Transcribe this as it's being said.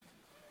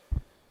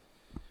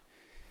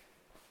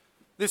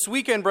This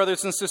weekend,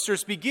 brothers and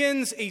sisters,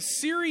 begins a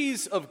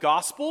series of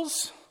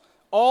Gospels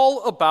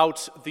all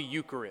about the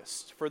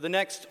Eucharist. For the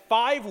next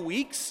 5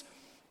 weeks,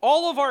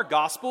 all of our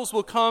Gospels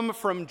will come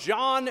from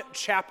John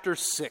chapter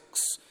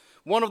 6,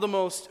 one of the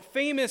most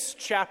famous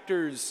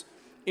chapters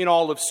in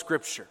all of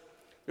Scripture.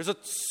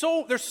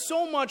 There's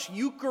so much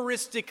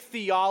Eucharistic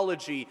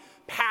theology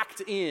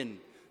packed in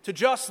to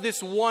just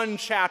this one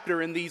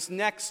chapter in these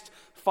next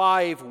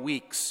 5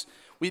 weeks.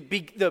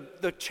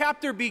 The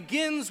chapter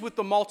begins with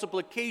the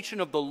multiplication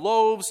of the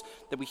loaves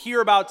that we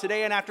hear about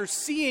today, and after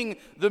seeing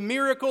the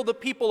miracle, the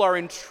people are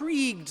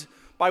intrigued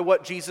by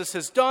what Jesus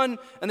has done,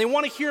 and they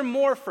want to hear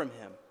more from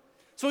him.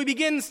 So he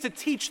begins to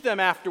teach them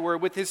afterward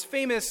with his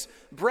famous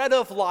bread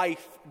of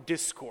life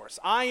discourse.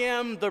 I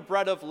am the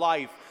bread of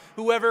life.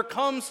 Whoever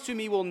comes to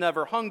me will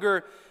never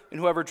hunger, and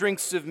whoever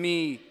drinks of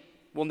me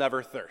will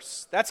never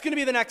thirst. That's going to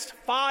be the next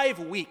 5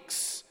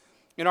 weeks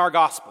in our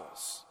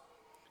Gospels.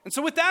 And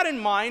so with that in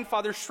mind,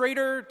 Father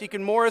Schrader,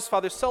 Deacon Morris,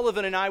 Father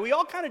Sullivan, and I, we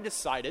all kind of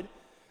decided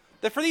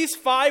that for these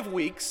 5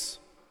 weeks,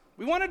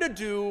 we wanted to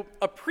do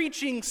a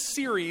preaching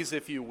series,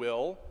 if you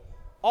will,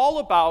 all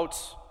about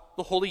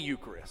the Holy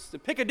Eucharist,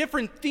 and pick a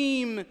different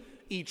theme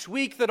each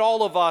week that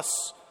all of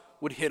us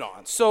would hit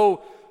on.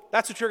 So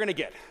that's what you're going to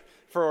get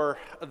for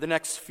the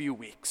next few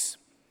weeks.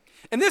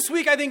 And this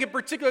week, I think in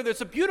particular,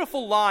 there's a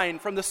beautiful line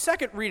from the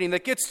second reading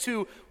that gets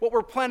to what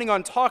we're planning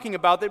on talking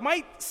about that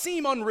might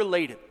seem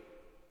unrelated,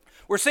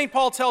 where St.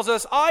 Paul tells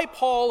us, I,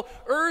 Paul,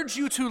 urge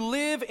you to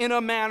live in a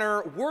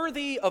manner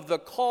worthy of the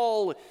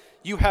call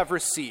you have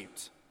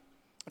received.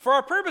 For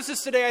our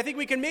purposes today, I think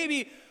we can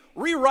maybe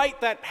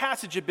rewrite that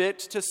passage a bit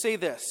to say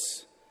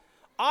this.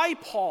 I,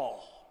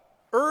 Paul,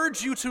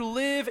 urge you to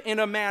live in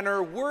a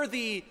manner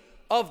worthy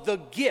of the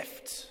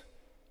gift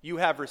you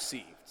have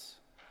received,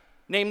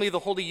 namely the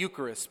Holy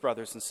Eucharist,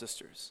 brothers and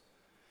sisters.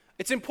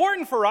 It's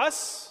important for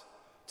us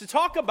to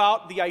talk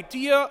about the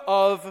idea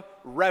of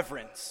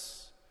reverence.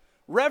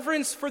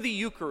 Reverence for the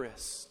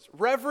Eucharist,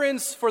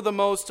 reverence for the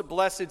most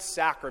blessed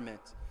sacrament.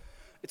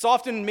 It's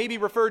often maybe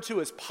referred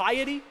to as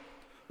piety,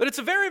 but it's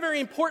a very, very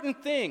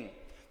important thing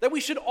that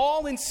we should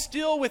all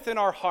instill within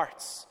our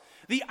hearts.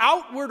 The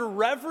outward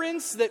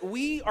reverence that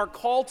we are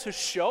called to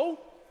show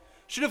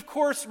should, of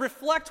course,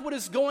 reflect what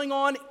is going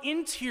on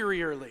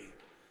interiorly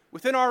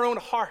within our own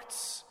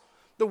hearts.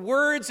 The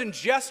words and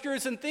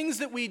gestures and things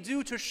that we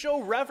do to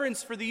show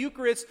reverence for the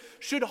Eucharist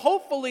should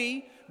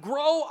hopefully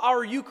grow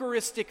our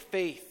Eucharistic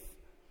faith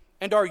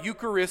and our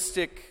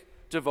Eucharistic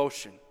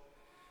devotion.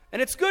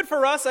 And it's good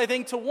for us, I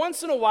think, to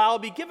once in a while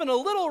be given a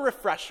little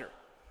refresher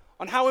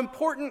on how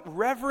important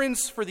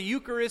reverence for the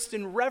Eucharist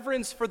and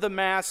reverence for the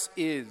Mass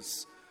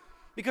is.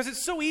 Because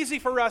it's so easy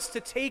for us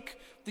to take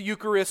the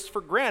Eucharist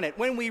for granted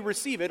when we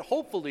receive it,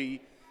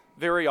 hopefully,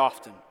 very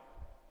often.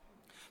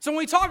 So when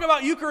we talk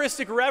about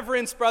Eucharistic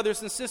reverence,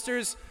 brothers and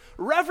sisters,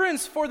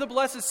 reverence for the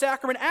Blessed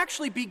Sacrament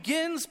actually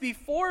begins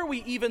before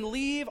we even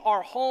leave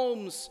our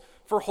homes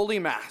for Holy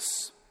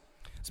Mass.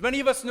 As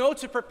many of us know,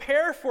 to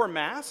prepare for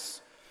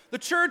Mass, the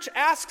Church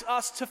asks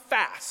us to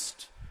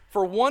fast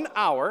for 1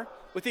 hour,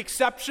 with the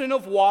exception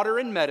of water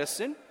and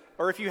medicine,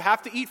 or if you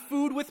have to eat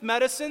food with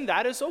medicine,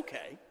 that is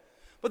okay.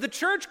 But the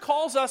Church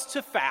calls us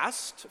to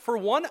fast for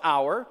 1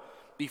 hour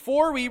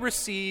before we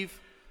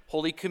receive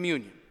Holy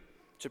Communion.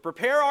 To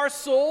prepare our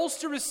souls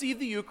to receive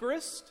the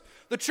Eucharist,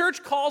 the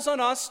Church calls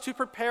on us to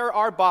prepare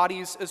our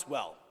bodies as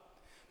well.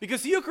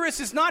 Because the Eucharist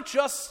is not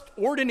just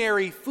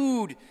ordinary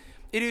food,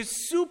 it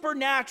is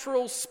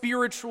supernatural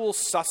spiritual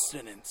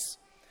sustenance.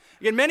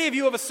 Again, many of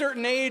you of a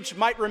certain age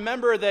might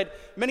remember that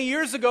many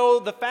years ago,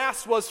 the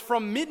fast was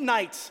from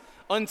midnight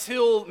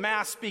until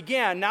Mass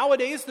began.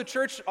 Nowadays, the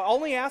Church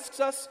only asks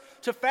us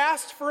to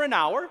fast for an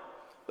hour,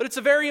 but it's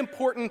a very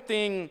important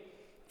thing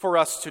for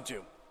us to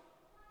do.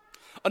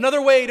 Another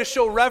way to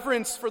show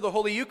reverence for the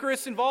Holy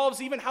Eucharist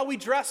involves even how we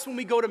dress when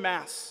we go to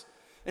Mass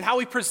and how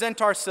we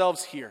present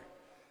ourselves here.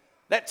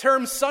 That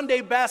term Sunday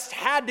best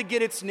had to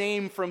get its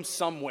name from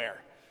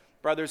somewhere,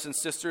 brothers and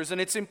sisters, and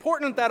it's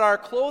important that our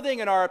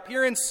clothing and our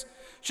appearance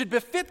should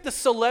befit the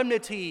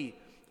solemnity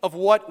of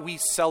what we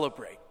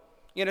celebrate.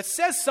 And it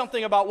says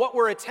something about what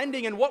we're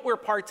attending and what we're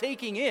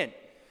partaking in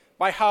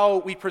by how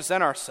we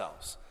present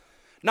ourselves.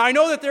 Now, I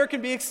know that there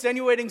can be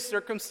extenuating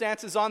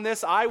circumstances on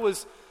this. I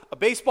was a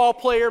baseball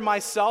player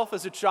myself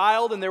as a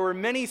child, and there were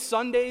many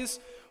Sundays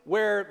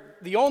where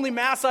the only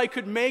Mass I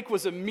could make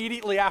was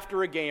immediately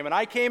after a game, and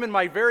I came in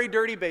my very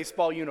dirty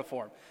baseball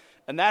uniform,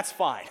 and that's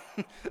fine.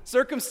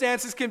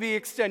 Circumstances can be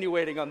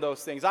extenuating on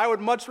those things. I would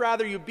much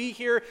rather you be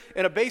here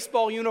in a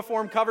baseball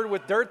uniform covered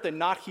with dirt than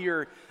not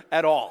here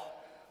at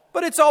all.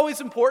 But it's always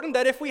important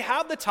that if we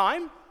have the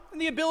time and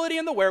the ability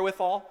and the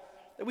wherewithal,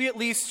 that we at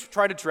least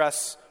try to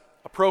dress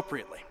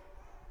appropriately.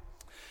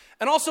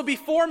 And also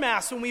before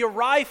Mass, when we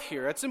arrive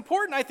here, it's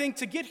important, I think,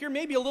 to get here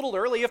maybe a little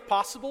early if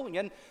possible.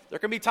 Again, there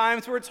can be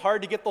times where it's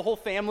hard to get the whole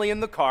family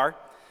in the car.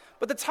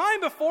 But the time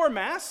before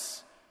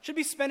Mass should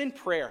be spent in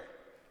prayer,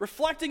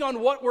 reflecting on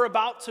what we're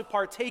about to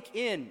partake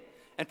in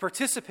and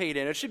participate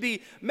in. It should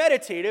be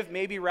meditative,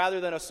 maybe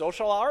rather than a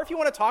social hour. If you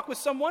want to talk with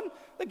someone,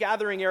 the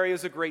gathering area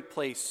is a great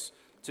place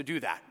to do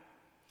that.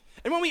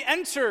 And when we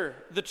enter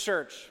the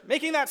church,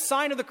 making that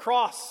sign of the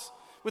cross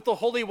with the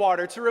holy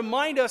water to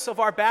remind us of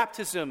our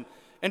baptism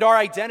and our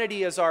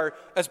identity as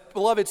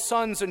beloved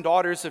sons and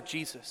daughters of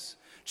Jesus.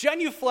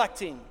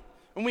 Genuflecting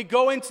when we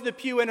go into the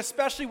pew, and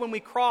especially when we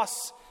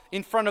cross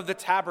in front of the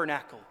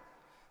tabernacle.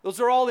 Those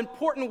are all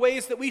important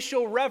ways that we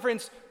show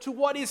reverence to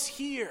what is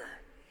here,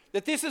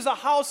 that this is a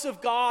house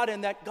of God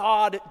and that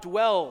God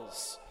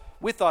dwells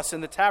with us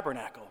in the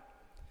tabernacle.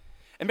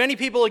 And many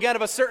people, again,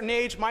 of a certain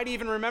age might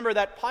even remember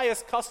that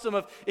pious custom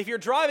of, if you're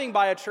driving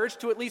by a church,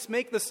 to at least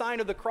make the sign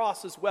of the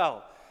cross as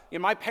well. You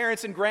know, my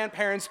parents and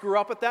grandparents grew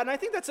up with that, and I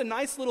think that's a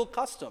nice little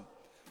custom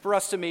for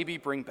us to maybe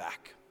bring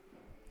back.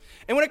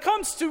 And when it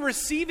comes to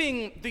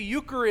receiving the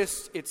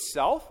Eucharist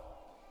itself,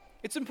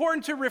 it's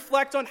important to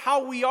reflect on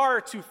how we are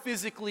to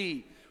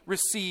physically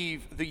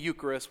receive the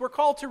Eucharist. We're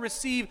called to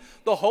receive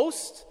the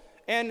host,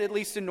 and at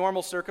least in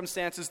normal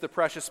circumstances, the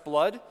precious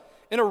blood,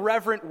 in a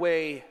reverent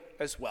way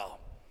as well.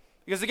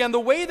 Because again, the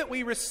way that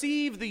we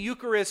receive the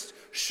Eucharist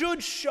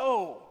should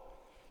show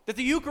that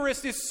the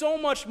Eucharist is so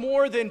much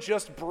more than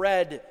just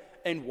bread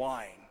and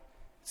wine.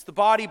 It's the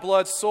body,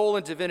 blood, soul,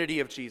 and divinity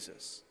of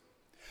Jesus.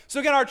 So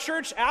again, our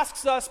church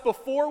asks us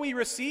before we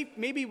receive,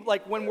 maybe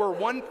like when we're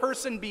one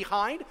person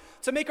behind,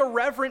 to make a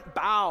reverent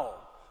bow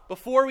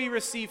before we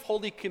receive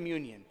Holy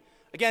Communion.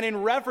 Again,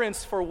 in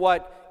reverence for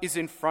what is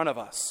in front of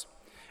us.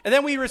 And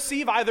then we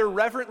receive either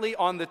reverently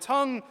on the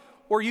tongue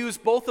or use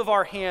both of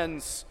our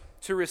hands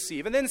to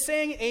receive. And then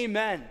saying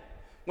amen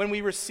when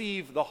we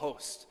receive the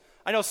host.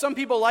 I know some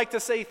people like to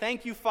say,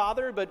 "Thank you,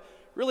 Father," but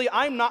really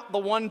I'm not the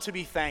one to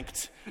be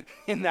thanked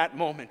in that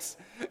moment.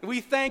 We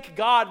thank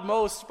God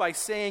most by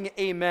saying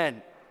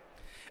amen.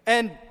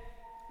 And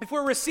if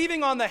we're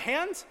receiving on the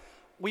hand,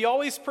 we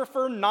always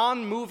prefer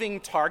non-moving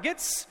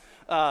targets.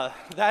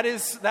 That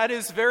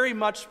is very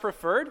much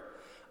preferred.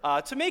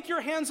 To make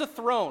your hands a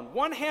throne,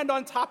 one hand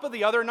on top of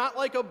the other, not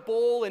like a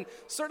bowl, and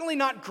certainly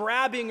not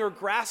grabbing or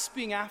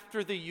grasping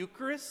after the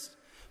Eucharist,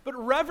 but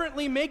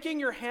reverently making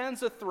your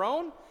hands a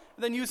throne,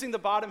 and then using the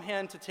bottom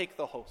hand to take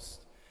the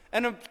host.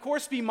 And of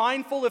course, be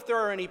mindful if there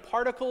are any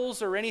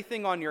particles or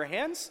anything on your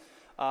hands,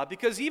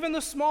 because even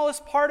the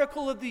smallest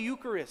particle of the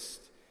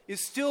Eucharist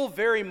is still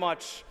very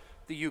much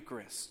the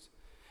Eucharist.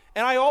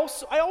 And I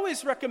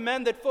always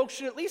recommend that folks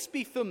should at least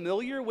be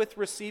familiar with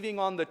receiving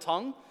on the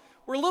tongue.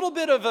 We're a little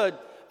bit of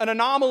an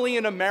anomaly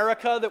in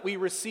America that we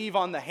receive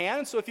on the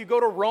hand. So if you go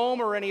to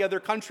Rome or any other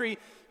country,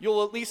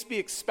 you'll at least be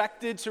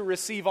expected to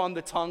receive on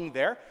the tongue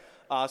there.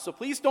 So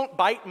please don't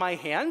bite my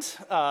hand.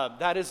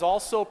 That is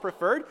also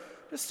preferred.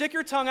 Just stick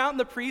your tongue out and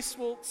the priest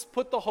will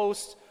put the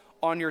host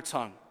on your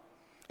tongue.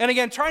 And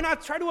again, try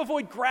to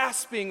avoid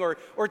grasping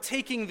or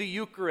taking the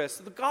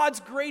Eucharist. God's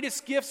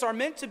greatest gifts are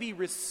meant to be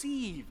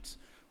received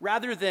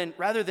rather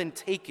than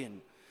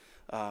taken.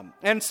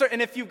 And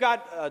if you've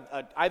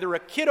got either a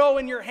kiddo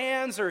in your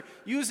hands or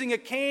using a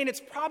cane,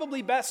 it's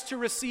probably best to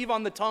receive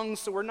on the tongue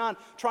so we're not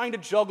trying to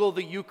juggle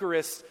the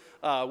Eucharist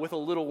with a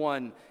little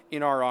one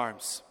in our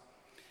arms.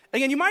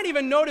 Again, you might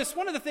even notice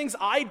one of the things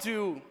I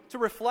do to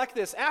reflect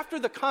this, after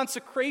the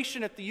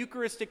consecration at the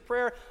Eucharistic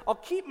prayer, I'll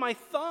keep my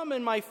thumb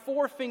and my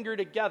forefinger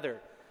together,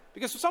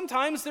 because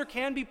sometimes there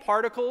can be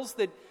particles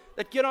that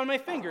get on my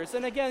fingers.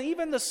 And again,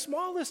 even the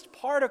smallest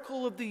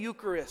particle of the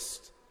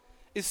Eucharist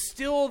is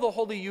still the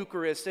Holy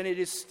Eucharist, and it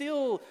is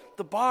still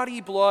the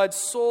body, blood,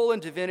 soul,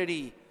 and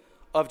divinity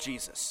of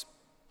Jesus.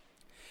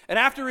 And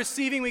after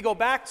receiving, we go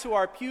back to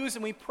our pews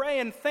and we pray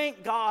and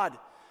thank God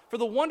for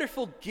the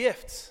wonderful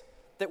gifts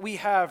that we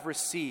have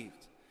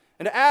received,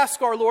 and to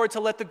ask our Lord to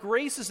let the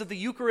graces of the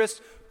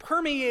Eucharist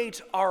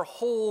permeate our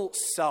whole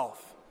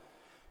self.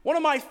 One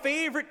of my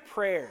favorite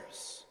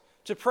prayers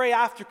to pray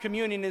after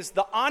communion is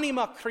the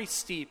Anima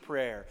Christi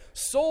prayer,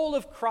 Soul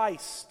of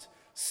Christ,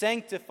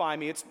 sanctify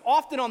me. It's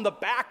often on the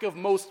back of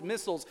most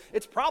missals.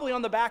 It's probably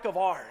on the back of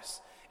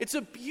ours. It's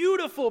a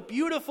beautiful,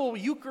 beautiful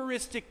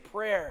Eucharistic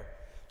prayer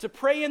to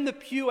pray in the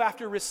pew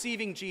after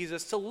receiving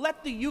Jesus, to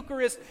let the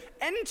Eucharist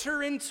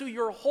enter into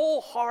your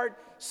whole heart,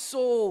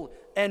 soul,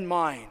 and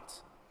mind.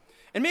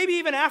 And maybe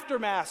even after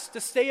Mass, to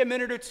stay a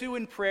minute or two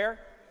in prayer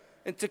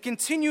and to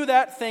continue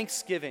that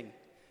thanksgiving.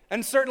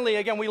 And certainly,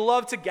 again, we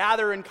love to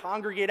gather and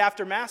congregate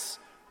after Mass.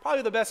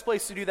 Probably the best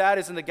place to do that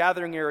is in the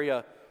gathering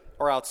area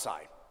or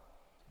outside.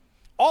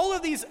 All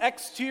of these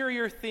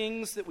exterior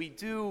things that we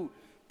do,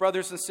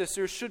 brothers and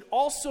sisters, should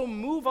also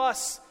move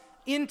us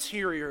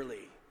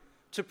interiorly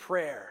to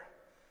prayer.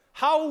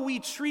 How we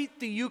treat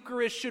the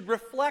Eucharist should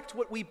reflect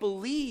what we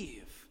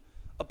believe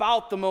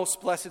about the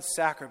most blessed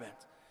sacrament.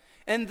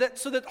 And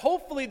so that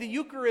hopefully the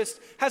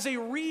Eucharist has a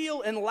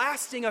real and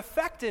lasting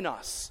effect in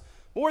us,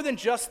 more than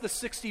just the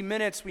 60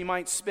 minutes we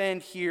might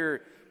spend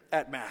here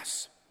at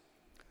Mass.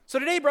 So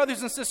today,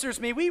 brothers and sisters,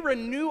 may we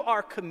renew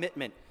our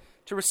commitment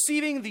to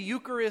receiving the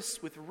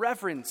Eucharist with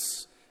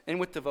reverence and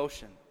with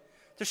devotion,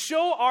 to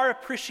show our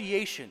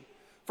appreciation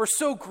for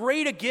so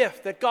great a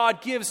gift that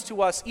God gives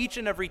to us each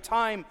and every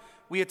time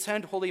we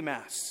attend Holy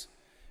Mass.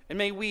 And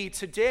may we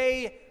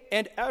today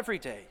and every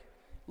day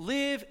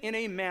live in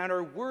a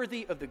manner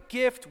worthy of the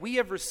gift we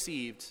have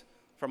received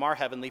from our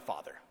Heavenly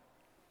Father.